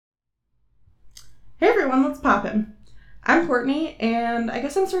everyone, what's poppin'? I'm Courtney, and I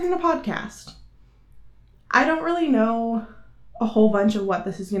guess I'm starting a podcast. I don't really know a whole bunch of what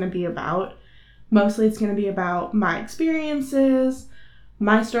this is going to be about. Mostly it's going to be about my experiences,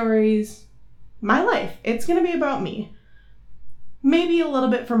 my stories, my life. It's going to be about me. Maybe a little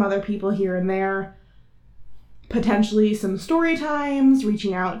bit from other people here and there. Potentially some story times,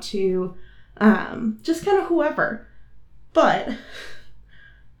 reaching out to just kind of whoever. But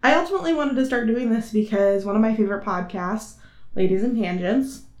I ultimately wanted to start doing this because one of my favorite podcasts, Ladies and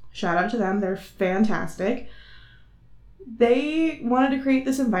Tangents, shout out to them, they're fantastic. They wanted to create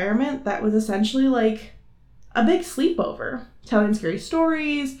this environment that was essentially like a big sleepover, telling scary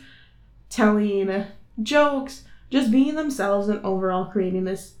stories, telling jokes, just being themselves and overall creating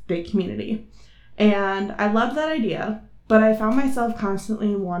this big community. And I loved that idea, but I found myself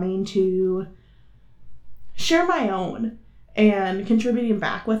constantly wanting to share my own and contributing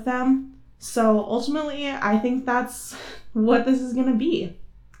back with them. So ultimately, I think that's what this is going to be.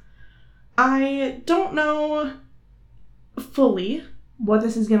 I don't know fully what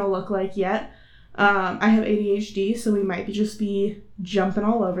this is going to look like yet. I have ADHD, so we might just be jumping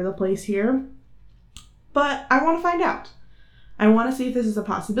all over the place here. But I want to find out. I want to see if this is a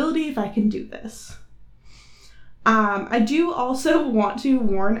possibility, if I can do this. I do also want to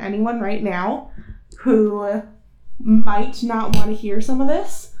warn anyone right now who might not want to hear some of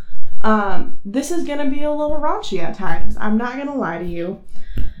this. This is going to be a little raunchy at times. I'm not going to lie to you.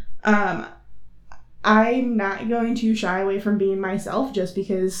 I'm not going to shy away from being myself just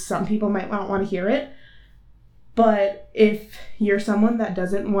because some people might not want to hear it. But if you're someone that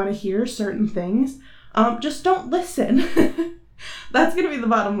doesn't want to hear certain things, just don't listen. That's going to be the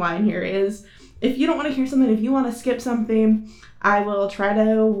bottom line here is if you don't want to hear something, if you want to skip something, I will try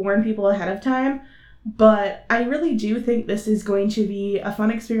to warn people ahead of time. But I really do think this is going to be a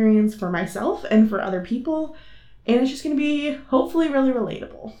fun experience for myself and for other people. And it's just going to be hopefully really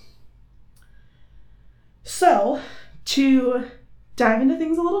relatable. So, to dive into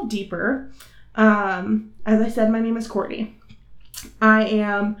things a little deeper, as I said, my name is Courtney. I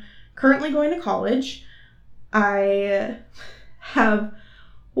am currently going to college. I have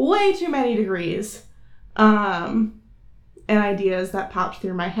way too many degrees and ideas that popped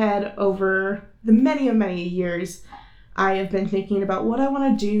through my head over the many years. I have been thinking about what I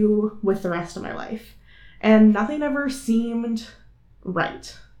want to do with the rest of my life, and nothing ever seemed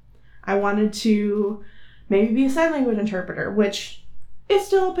right. I wanted to maybe be a sign language interpreter, which is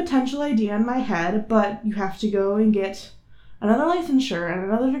still a potential idea in my head, but you have to go and get another licensure and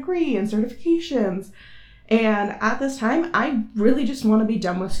another degree and certifications. And at this time, I really just want to be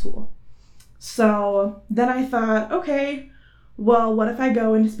done with school. So then I thought, okay, well, what if I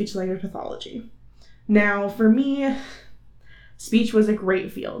go into speech language pathology? Now, for me, speech was a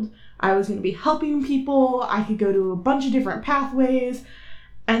great field. I was going to be helping people. I could go to a bunch of different pathways.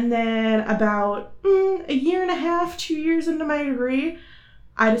 And then about a year and a half, 2 years into my degree,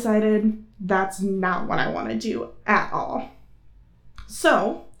 I decided that's not what I want to do at all.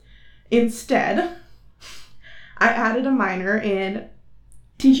 So instead, I added a minor in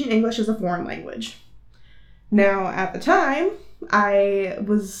teaching English as a foreign language. Now, at the time, I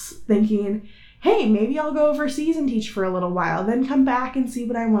was thinking, hey, maybe I'll go overseas and teach for a little while, then come back and see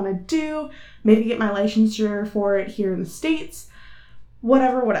what I want to do, maybe get my licensure for it here in the States,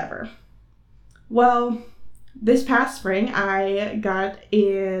 whatever. Well, this past spring, I got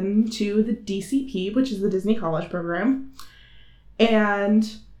into the DCP, which is the Disney College Program,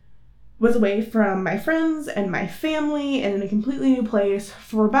 and was away from my friends and my family and in a completely new place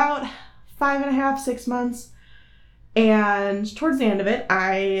for about 5.5, 6 months. And towards the end of it,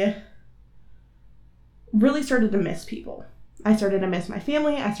 I really started to miss people. I started to miss my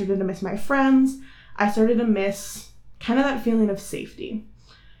family. I started to miss my friends. I started to miss kind of that feeling of safety.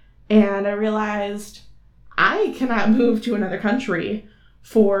 And I realized I cannot move to another country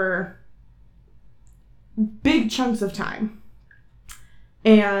for big chunks of time.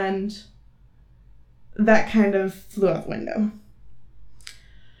 And that kind of flew out the window.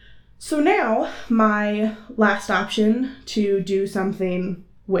 So now my last option to do something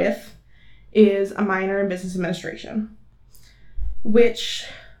with is a minor in business administration, which,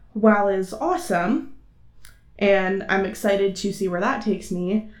 while is awesome, and I'm excited to see where that takes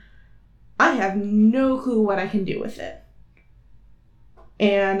me, I have no clue what I can do with it.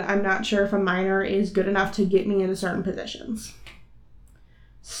 And I'm not sure if a minor is good enough to get me into certain positions.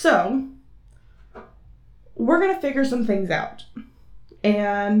 So, we're going to figure some things out.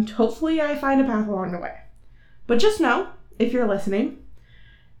 And hopefully I find a path along the way. But just know, if you're listening,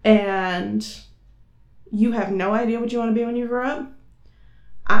 and you have no idea what you want to be when you grow up,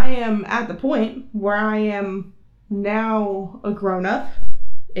 I am at the point where I am now a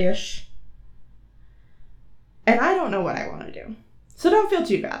grown-up-ish, and I don't know what I want to do. So don't feel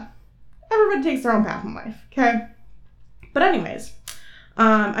too bad. Everybody takes their own path in life, okay? But anyways,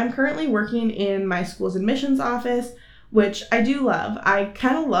 I'm currently working in my school's admissions office, which I do love. I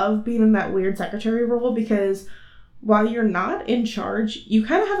kind of love being in that weird secretary role because while you're not in charge, you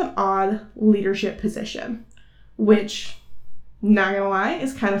kind of have an odd leadership position, which, not gonna lie,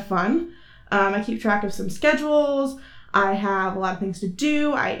 is kind of fun. I keep track of some schedules. I have a lot of things to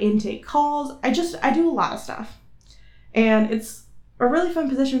do. I intake calls. I do a lot of stuff. And it's a really fun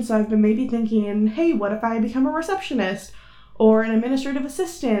position, so I've been maybe thinking, hey, what if I become a receptionist or an administrative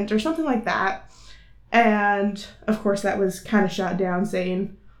assistant or something like that? And of course that was kind of shot down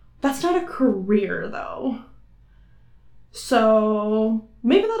saying, that's not a career though. So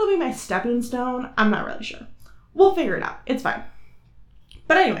maybe that'll be my stepping stone. I'm not really sure. We'll figure it out. It's fine.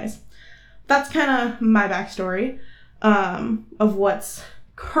 But anyways, that's kind of my backstory of what's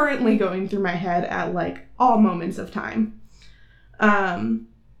currently going through my head at like all moments of time.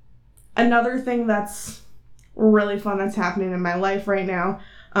 Another thing that's really fun that's happening in my life right now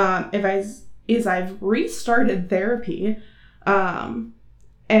is I've restarted therapy and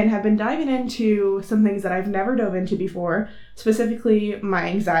have been diving into some things that I've never dove into before, specifically my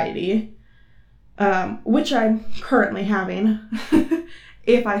anxiety, which I'm currently having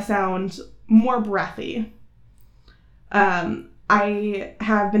if I sound more breathy. I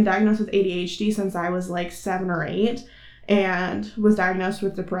have been diagnosed with ADHD since I was like 7 or 8 and was diagnosed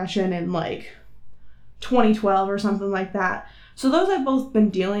with depression in like 2012 or something like that. So those I've both been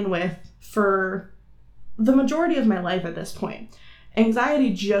dealing with for the majority of my life at this point.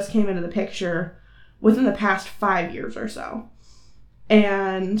 Anxiety just came into the picture within the past 5 years or so.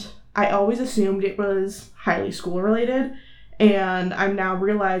 And I always assumed it was highly school related. And I'm now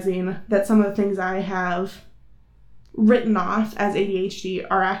realizing that some of the things I have written off as ADHD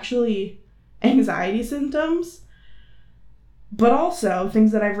are actually anxiety symptoms. But also,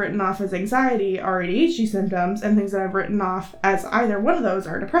 things that I've written off as anxiety are ADHD symptoms, and things that I've written off as either one of those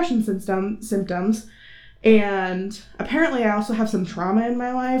are depression symptoms. And apparently I also have some trauma in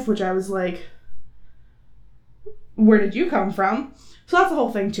my life, which I was like, where did you come from? So that's the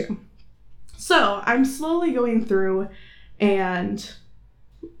whole thing too. So I'm slowly going through and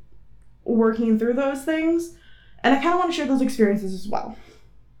working through those things, and I kind of want to share those experiences as well.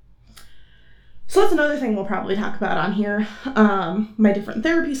 So that's another thing we'll probably talk about on here. My different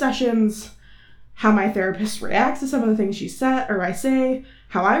therapy sessions, how my therapist reacts to some of the things she said or I say,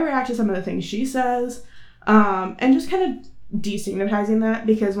 how I react to some of the things she says, and just kind of destigmatizing that,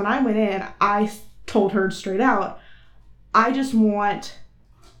 because when I went in, I told her straight out, I just want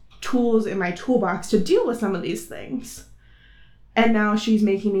tools in my toolbox to deal with some of these things. And now she's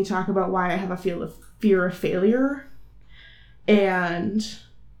making me talk about why I have a fear of failure and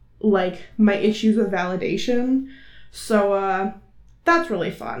like my issues with validation. So that's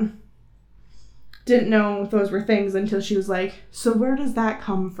really fun. Didn't know those were things until she was like, so where does that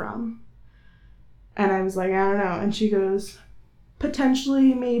come from? And I was like, I don't know. And she goes,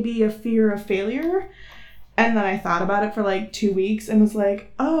 potentially maybe a fear of failure. And then I thought about it for like 2 weeks and was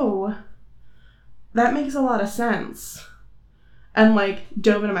like, oh, that makes a lot of sense. And like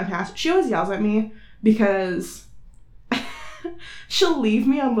dove into my past. She always yells at me because she'll leave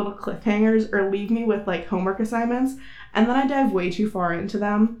me on little cliffhangers or leave me with like homework assignments, and then I dive way too far into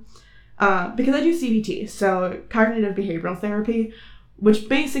them because I do CBT, so cognitive behavioral therapy, which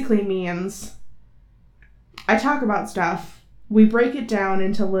basically means I talk about stuff, we break it down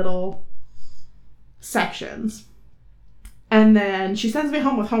into little sections, and then she sends me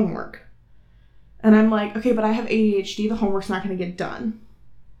home with homework. And I'm like, okay, but I have ADHD, the homework's not going to get done.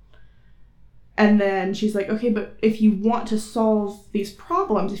 And then she's like, okay, but if you want to solve these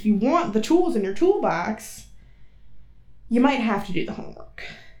problems, if you want the tools in your toolbox, you might have to do the homework.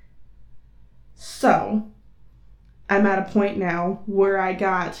 So I'm at a point now where I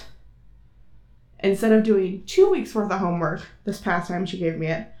got, instead of doing 2 weeks worth of homework this past time she gave me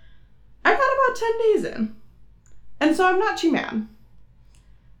it, I got about 10 days in. And so I'm not too mad.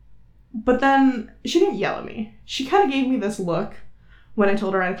 But then she didn't yell at me. She kind of gave me this look when I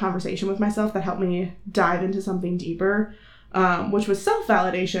told her I had a conversation with myself that helped me dive into something deeper, which was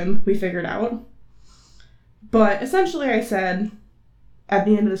self-validation, we figured out. But essentially I said at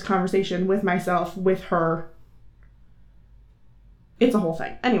the end of this conversation with myself, with her, it's a whole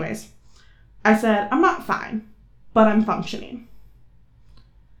thing. Anyways, I said, I'm not fine, but I'm functioning.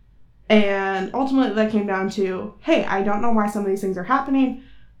 And ultimately that came down to, hey, I don't know why some of these things are happening.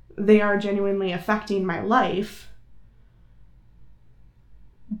 They are genuinely affecting my life,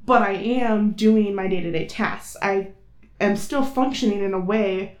 but I am doing my day-to-day tasks. I am still functioning in a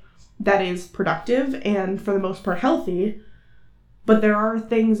way that is productive and for the most part healthy, but there are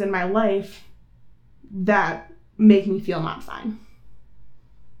things in my life that make me feel not fine,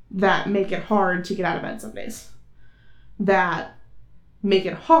 that make it hard to get out of bed some days, that make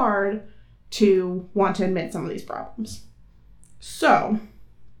it hard to want to admit some of these problems. So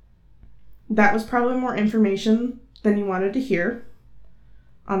that was probably more information than you wanted to hear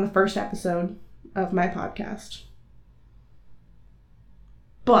on the first episode of my podcast.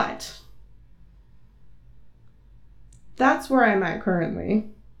 But that's where I'm at currently.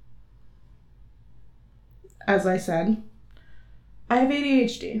 As I said, I have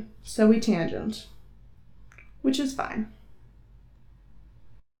ADHD, so we tangent, which is fine.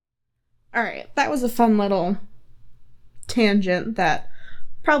 Alright, that was a fun little tangent that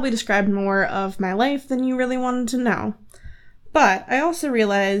probably described more of my life than you really wanted to know. But I also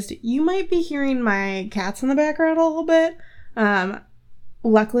realized you might be hearing my cats in the background a little bit.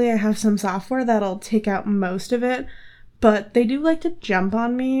 Luckily, I have some software that'll take out most of it, but they do like to jump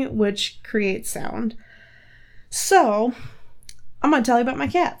on me, which creates sound. So, I'm going to tell you about my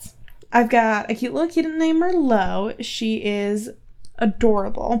cats. I've got a cute little kitten named Merlot. She is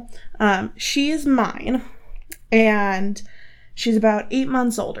adorable. She is mine, and she's about 8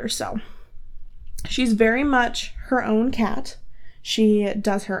 months old or so. She's very much her own cat. She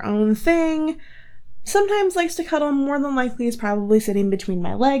does her own thing, sometimes likes to cuddle, more than likely is probably sitting between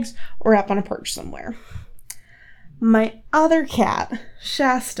my legs or up on a perch somewhere. My other cat,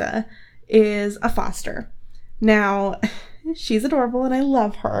 Shasta, is a foster. Now, she's adorable and I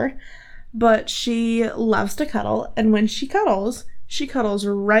love her, but she loves to cuddle, and when she cuddles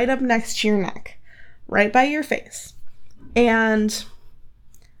right up next to your neck, right by your face. And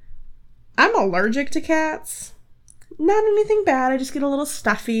I'm allergic to cats. Not anything bad, I just get a little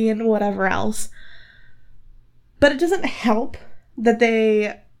stuffy and whatever else. But it doesn't help that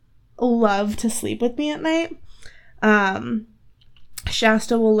they love to sleep with me at night.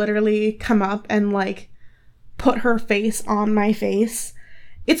 Shasta will literally come up and put her face on my face.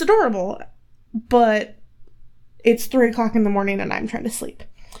 It's adorable, but it's 3 o'clock in the morning and I'm trying to sleep.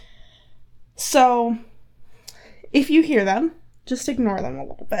 So if you hear them, just ignore them a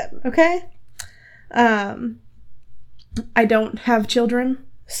little bit, okay? I don't have children,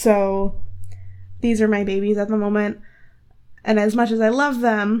 so these are my babies at the moment. And as much as I love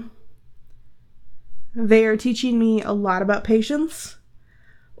them, they are teaching me a lot about patience,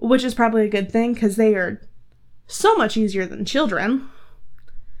 which is probably a good thing because they are so much easier than children.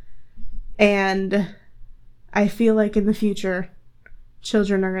 And I feel like in the future,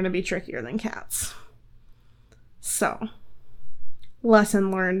 children are going to be trickier than cats. So, lesson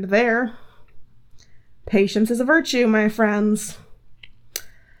learned there. Patience is a virtue, my friends.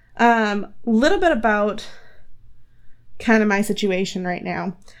 Little bit about kind of my situation right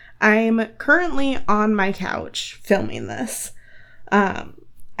now. I'm currently on my couch filming this. I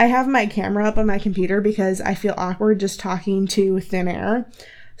have my camera up on my computer because I feel awkward just talking to thin air.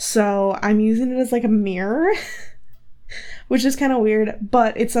 So I'm using it as a mirror, which is kind of weird,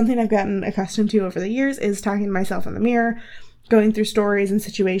 but it's something I've gotten accustomed to over the years, is talking to myself in the mirror, going through stories and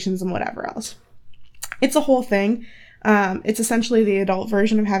situations and whatever else. It's a whole thing. It's essentially the adult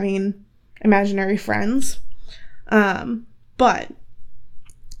version of having imaginary friends. But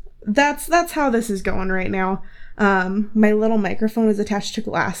that's how this is going right now. My little microphone is attached to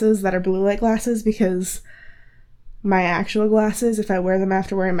glasses that are blue light glasses because my actual glasses, if I wear them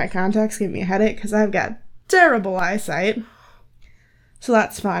after wearing my contacts, give me a headache because I've got terrible eyesight. So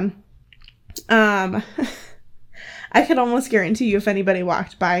that's fun. I could almost guarantee you if anybody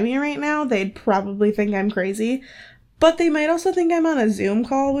walked by me right now, they'd probably think I'm crazy. But they might also think I'm on a Zoom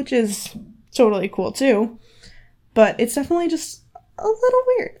call, which is totally cool too. But it's definitely just a little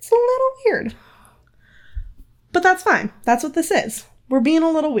weird. It's a little weird. But that's fine. That's what this is. We're being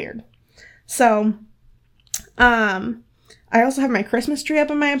a little weird. So, I also have my Christmas tree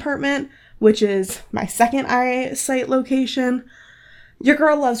up in my apartment, which is my second eyesight location. Your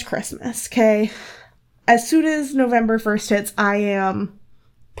girl loves Christmas, okay? As soon as November 1st hits, I am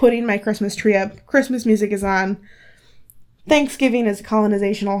putting my Christmas tree up. Christmas music is on. Thanksgiving is a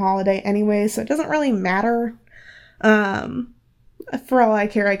colonizational holiday anyway, so it doesn't really matter. For all I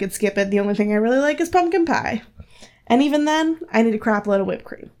care, I could skip it. The only thing I really like is pumpkin pie. And even then, I need a crap load of whipped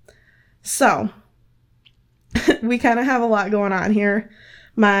cream. So, we kind of have a lot going on here.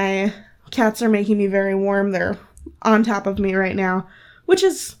 My cats are making me very warm. They're on top of me right now, which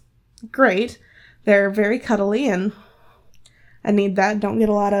is great. They're very cuddly, and I need that. Don't get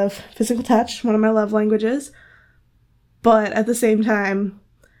a lot of physical touch, one of my love languages. But at the same time,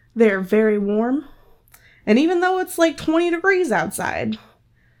 They're very warm. And even though it's like 20 degrees outside,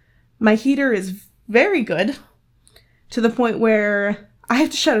 my heater is very good to the point where I have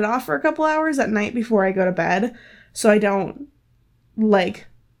to shut it off for a couple hours at night before I go to bed so I don't, like,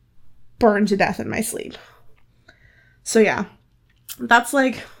 burn to death in my sleep. So yeah, that's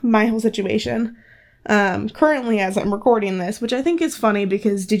like my whole situation. Currently, as I'm recording this, which I think is funny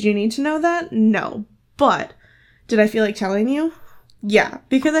because did you need to know that? No. But did I feel like telling you? Yeah,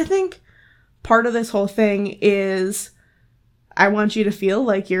 because I think part of this whole thing is I want you to feel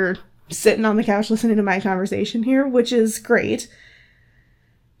like you're sitting on the couch listening to my conversation here, which is great.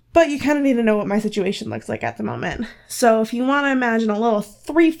 But you kind of need to know what my situation looks like at the moment. So if you want to imagine a little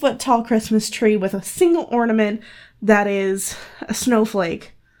 3-foot tall Christmas tree with a single ornament that is a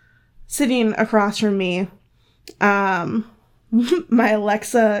snowflake sitting across from me, my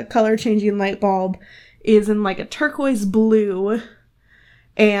Alexa color changing light bulb is in like a turquoise blue,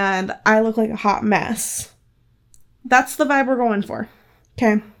 and I look like a hot mess. That's the vibe we're going for.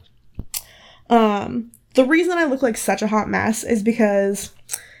 Okay. The reason I look like such a hot mess is because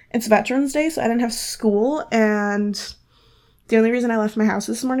it's Veterans Day, so I didn't have school, and the only reason I left my house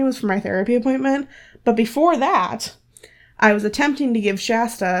this morning was for my therapy appointment. But before that, I was attempting to give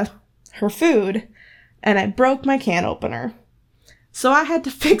Shasta her food, and I broke my can opener. So I had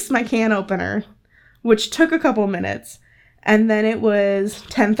to fix my can opener, which took a couple minutes, and then it was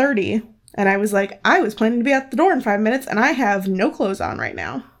 10:30, and I was like, I was planning to be at the door in 5 minutes, and I have no clothes on right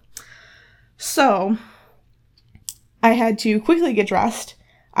now. So I had to quickly get dressed.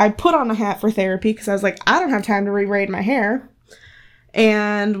 I put on a hat for therapy because I was like, I don't have time to re-braid my hair,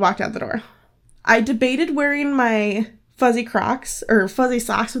 and walked out the door. I debated wearing my fuzzy Crocs, or fuzzy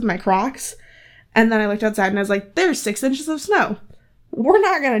socks with my Crocs, and then I looked outside and I was like, there's 6 inches of snow. We're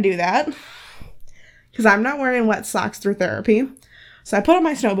not going to do that because I'm not wearing wet socks through therapy. So I put on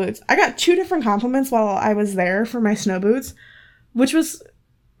my snow boots. I got 2 different compliments while I was there for my snow boots, which was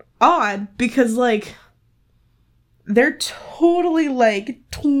odd because, like, they're totally, like,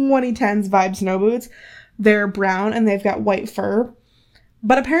 2010s vibe snow boots. They're brown and they've got white fur.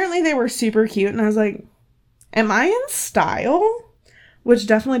 But apparently they were super cute, and I was like, am I in style? Which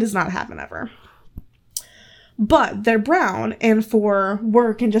definitely does not happen ever. But they're brown, and for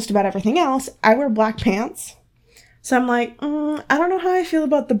work and just about everything else, I wear black pants. So I'm like, I don't know how I feel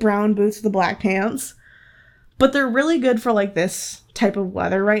about the brown boots with the black pants. But they're really good for, like, this type of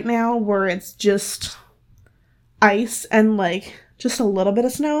weather right now where it's just ice and, like, just a little bit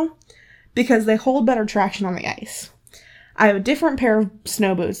of snow because they hold better traction on the ice. I have a different pair of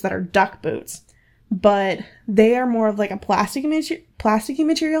snow boots that are duck boots, but they are more of like a plasticky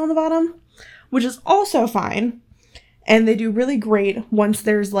material on the bottom, which is also fine. And they do really great once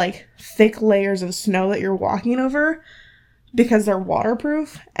there's like thick layers of snow that you're walking over because they're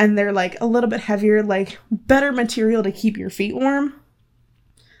waterproof and they're like a little bit heavier, like better material to keep your feet warm,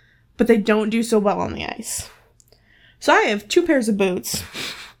 but they don't do so well on the ice. So I have 2 pairs of boots.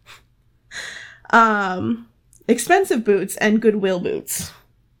 Expensive boots and Goodwill boots.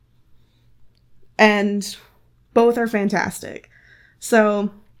 And both are fantastic.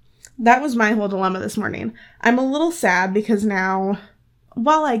 So that was my whole dilemma this morning. I'm a little sad because now,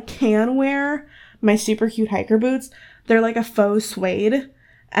 while I can wear my super cute hiker boots, they're like a faux suede.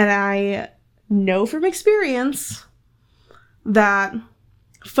 And I know from experience that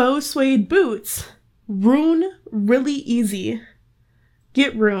faux suede boots ruin really easy.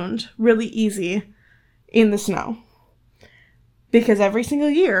 Get ruined really easy in the snow. Because every single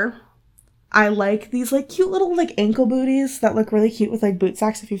year, I like these like cute little like ankle booties that look really cute with like boot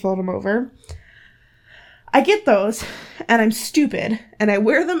socks if you fold them over. I get those and I'm stupid and I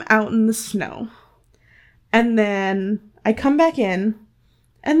wear them out in the snow. And then I come back in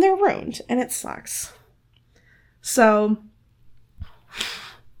and they're ruined and it sucks. So,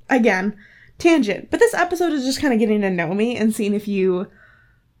 again, tangent. But this episode is just kind of getting to know me and seeing if you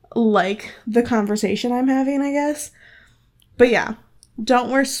like the conversation I'm having, I guess. But yeah, don't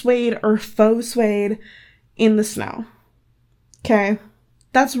wear suede or faux suede in the snow. Okay?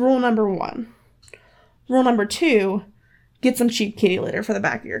 That's rule number 1. Rule number 2, get some cheap kitty litter for the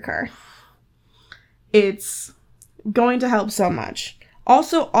back of your car. It's going to help so much.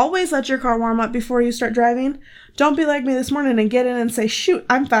 Also, always let your car warm up before you start driving. Don't be like me this morning and get in and say, shoot,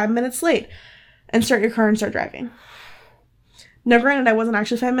 I'm 5 minutes late. And start your car and start driving. Now, granted, I wasn't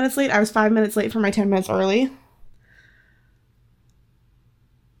actually 5 minutes late. I was 5 minutes late for my 10 minutes early.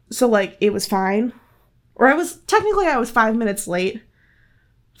 So, like, it was fine. Or I was 5 minutes late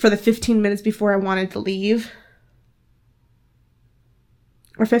for the 15 minutes before I wanted to leave.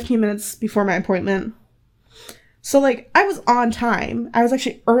 Or 15 minutes before my appointment. So, like, I was on time. I was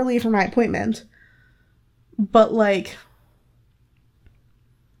actually early for my appointment. But, like,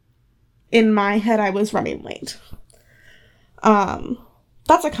 in my head, I was running late.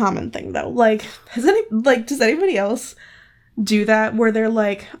 That's a common thing, though. Like, does anybody else do that where they're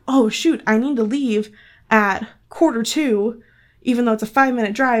like, oh, shoot, I need to leave at 1:45, even though it's a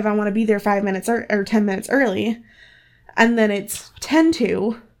 5-minute drive, I want to be there 5 minutes or 10 minutes early. And then it's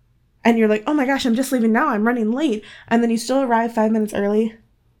 10:02, and you're like, oh my gosh, I'm just leaving now, I'm running late. And then you still arrive 5 minutes early.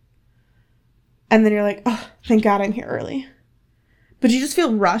 And then you're like, oh, thank God I'm here early. But you just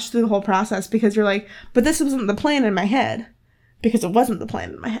feel rushed through the whole process because you're like, but this wasn't the plan in my head. Because it wasn't the plan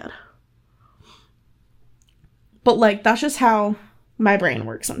in my head. But, like, that's just how my brain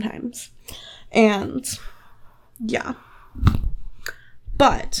works sometimes. And, yeah.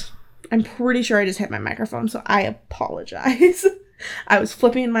 But I'm pretty sure I just hit my microphone, so I apologize. I was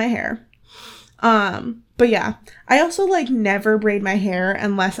flipping my hair. But yeah, I also, like, never braid my hair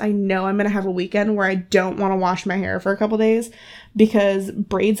unless I know I'm gonna have a weekend where I don't want to wash my hair for a couple days, because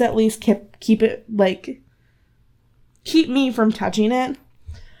braids at least keep it, like, keep me from touching it.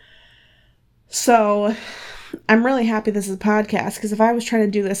 So I'm really happy this is a podcast, because if I was trying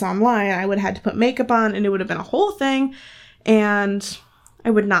to do this online, I would have had to put makeup on, and it would have been a whole thing, and I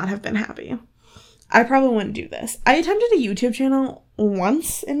would not have been happy. I probably wouldn't do this. I attempted a YouTube channel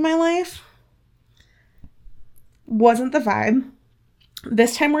once in my life. Wasn't the vibe.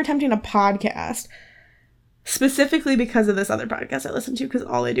 This time we're attempting a podcast, specifically because of this other podcast I listen to, because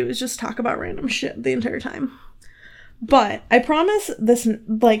all I do is just talk about random shit the entire time. But I promise this,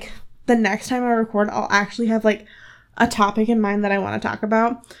 like, the next time I record, I'll actually have, like, a topic in mind that I want to talk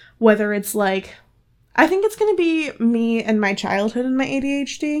about. Whether it's, like, I think it's going to be me and my childhood and my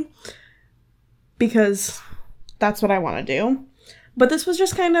ADHD, because that's what I want to do. But this was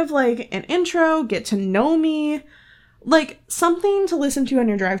just kind of, like, an intro, get to know me, like, something to listen to on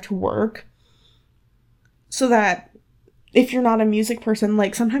your drive to work, so that if you're not a music person,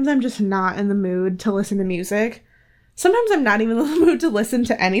 like, sometimes I'm just not in the mood to listen to music. Sometimes I'm not even in the mood to listen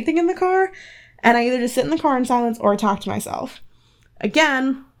to anything in the car, and I either just sit in the car in silence or talk to myself.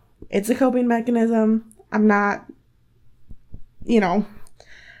 Again, it's a coping mechanism. I'm not, you know,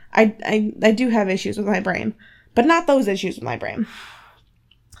 I do have issues with my brain, but not those issues with my brain.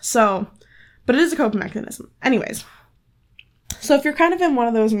 So, but it is a coping mechanism. Anyways, so if you're kind of in one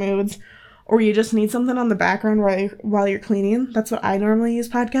of those moods, or you just need something on the background while you're cleaning, that's what I normally use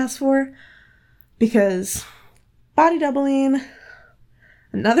podcasts for, because body doubling,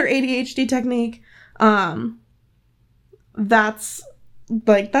 another ADHD technique, that's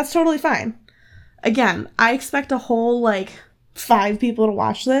totally fine. Again, I expect a whole, like, 5 people to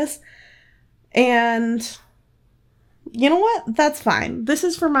watch this, and you know what? That's fine. This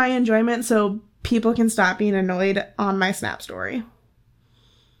is for my enjoyment, so people can stop being annoyed on my Snap story.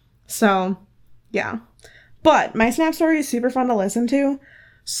 So, yeah. But my Snap story is super fun to listen to,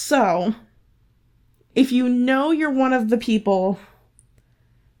 so if you know you're one of the people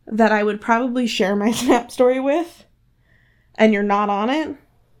that I would probably share my Snap story with, and you're not on it,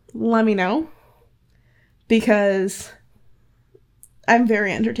 let me know, because I'm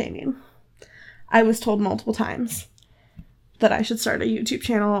very entertaining. I was told multiple times that I should start a YouTube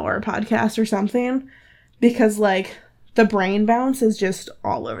channel or a podcast or something, because, like, the brain bounce is just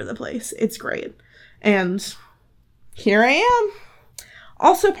all over the place. It's great. And here I am.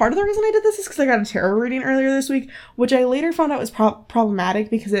 Also, part of the reason I did this is because I got a tarot reading earlier this week, which I later found out was problematic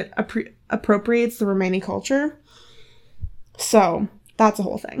because it appropriates the Romani culture. So, that's a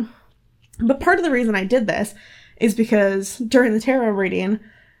whole thing. But part of the reason I did this is because during the tarot reading,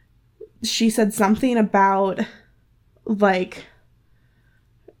 she said something about, like,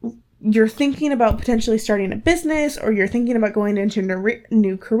 you're thinking about potentially starting a business, or you're thinking about going into a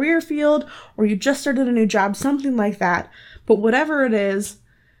new career field, or you just started a new job, something like that. But whatever it is,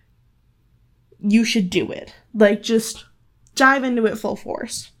 you should do it. Like, just dive into it full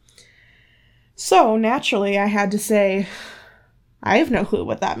force. So, naturally, I had to say, I have no clue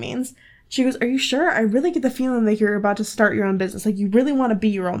what that means. She goes, are you sure? I really get the feeling like you're about to start your own business. Like, you really want to be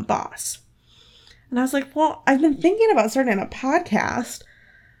your own boss. And I was like, well, I've been thinking about starting a podcast,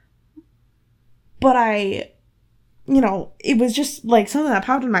 but it was just, like, something that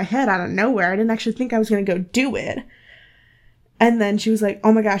popped in my head out of nowhere. I didn't actually think I was going to go do it. And then she was like,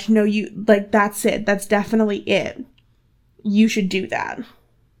 oh my gosh, no, that's it. That's definitely it. You should do that.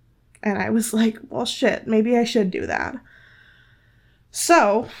 And I was like, well, shit, maybe I should do that.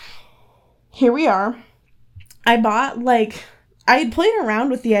 So, here we are. I had played around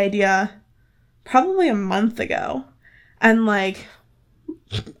with the idea probably a month ago, and, like,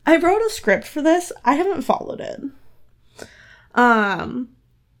 I wrote a script for this. I haven't followed it.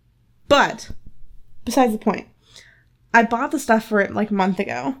 But besides the point, I bought the stuff for it like a month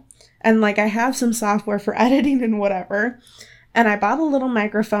ago. And like I have some software for editing and whatever. And I bought a little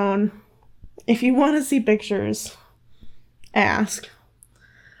microphone. If you want to see pictures, ask.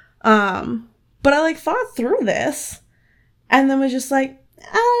 But I like thought through this and then was just like,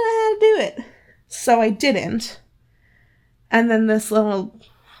 I don't know how to do it. So I didn't. And then this little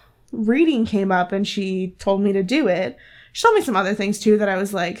reading came up and she told me to do it. She told me some other things too that I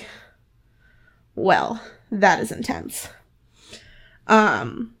was like, well, that is intense.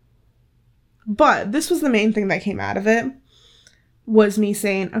 But this was the main thing that came out of it, was me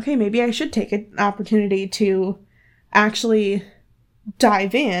saying, okay, maybe I should take an opportunity to actually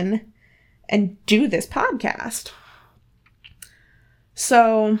dive in and do this podcast.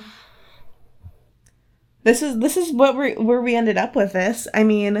 So this is where we ended up with this. I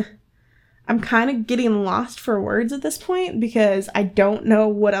mean, I'm kind of getting lost for words at this point because I don't know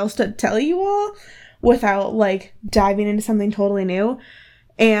what else to tell you all without like diving into something totally new.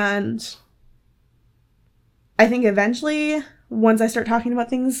 And I think eventually, once I start talking about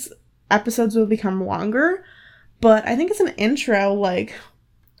things, episodes will become longer. But I think it's an intro, like,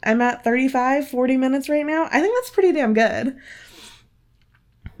 I'm at 35, 40 minutes right now. I think that's pretty damn good.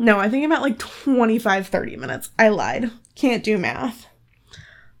 No, I think I'm at like 25, 30 minutes. I lied. Can't do math.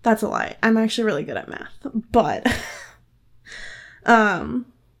 That's a lie. I'm actually really good at math. But,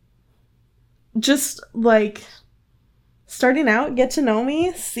 just, like, starting out, get to know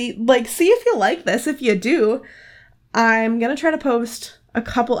me, see if you like this. If you do, I'm gonna try to post a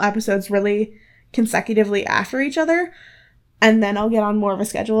couple episodes really consecutively after each other, and then I'll get on more of a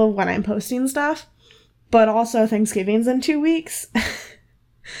schedule of when I'm posting stuff. But also Thanksgiving's in 2 weeks,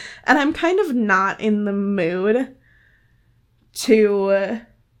 and I'm kind of not in the mood to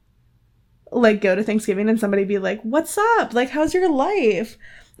like go to Thanksgiving and somebody be like, what's up? Like, how's your life?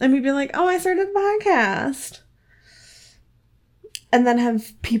 And me be like, oh, I started a podcast. And then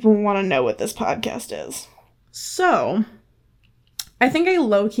have people want to know what this podcast is. So, I think I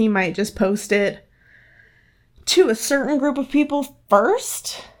low-key might just post it to a certain group of people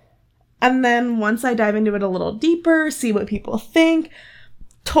first. And then once I dive into it a little deeper, see what people think.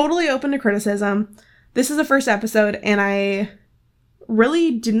 Totally open to criticism. This is the first episode, and I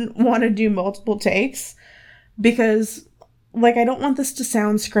really didn't want to do multiple takes because, like, I don't want this to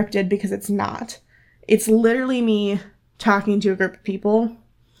sound scripted because it's not. It's literally me talking to a group of people.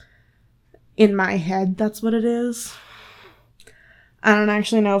 In my head, that's what it is. I don't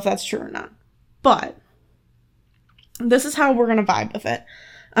actually know if that's true or not. But this is how we're going to vibe with it.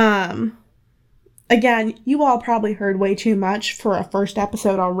 Again, you all probably heard way too much for a first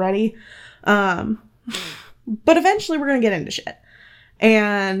episode already. But eventually we're going to get into shit.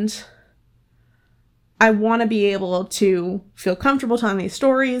 And I want to be able to feel comfortable telling these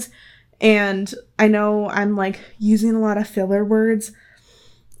stories. And I know I'm like using a lot of filler words.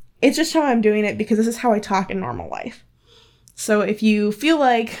 It's just how I'm doing it because this is how I talk in normal life. So if you feel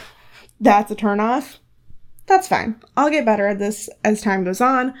like that's a turnoff, that's fine. I'll get better at this as time goes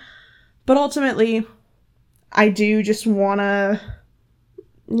on. But ultimately, I do just want to,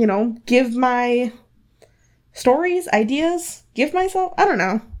 give my stories, ideas, give myself, I don't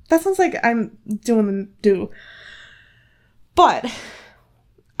know. That sounds like I'm doing the do. But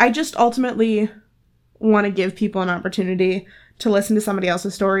I just ultimately want to give people an opportunity to listen to somebody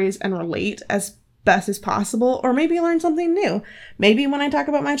else's stories and relate as best as possible, or maybe learn something new. Maybe when I talk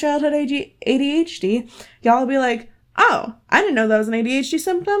about my childhood ADHD, y'all will be like, oh, I didn't know that was an ADHD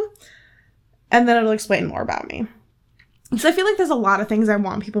symptom. And then it'll explain more about me. So I feel like there's a lot of things I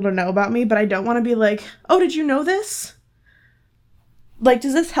want people to know about me, but I don't want to be like, oh, did you know this? Like,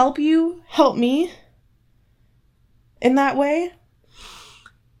 does this help you help me in that way?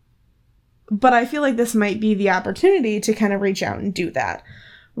 But I feel like this might be the opportunity to kind of reach out and do that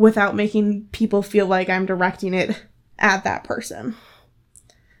without making people feel like I'm directing it at that person.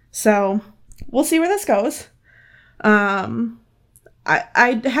 So we'll see where this goes.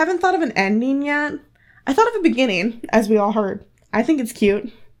 I haven't thought of an ending yet. I thought of a beginning, as we all heard. I think it's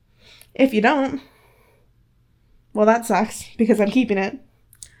cute. If you don't, well, that sucks because I'm keeping it.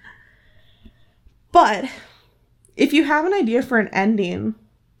 But if you have an idea for an ending,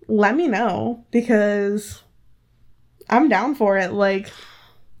 let me know because I'm down for it. Like,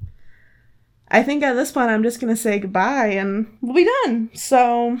 I think at this point I'm just going to say goodbye and we'll be done.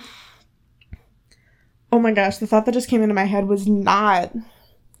 So, oh my gosh, the thought that just came into my head was not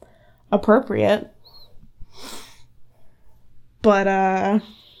appropriate. But,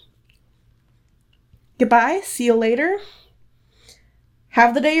 goodbye. See you later.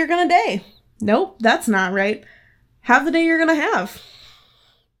 Have the day you're gonna day. Nope, that's not right. Have the day you're gonna have.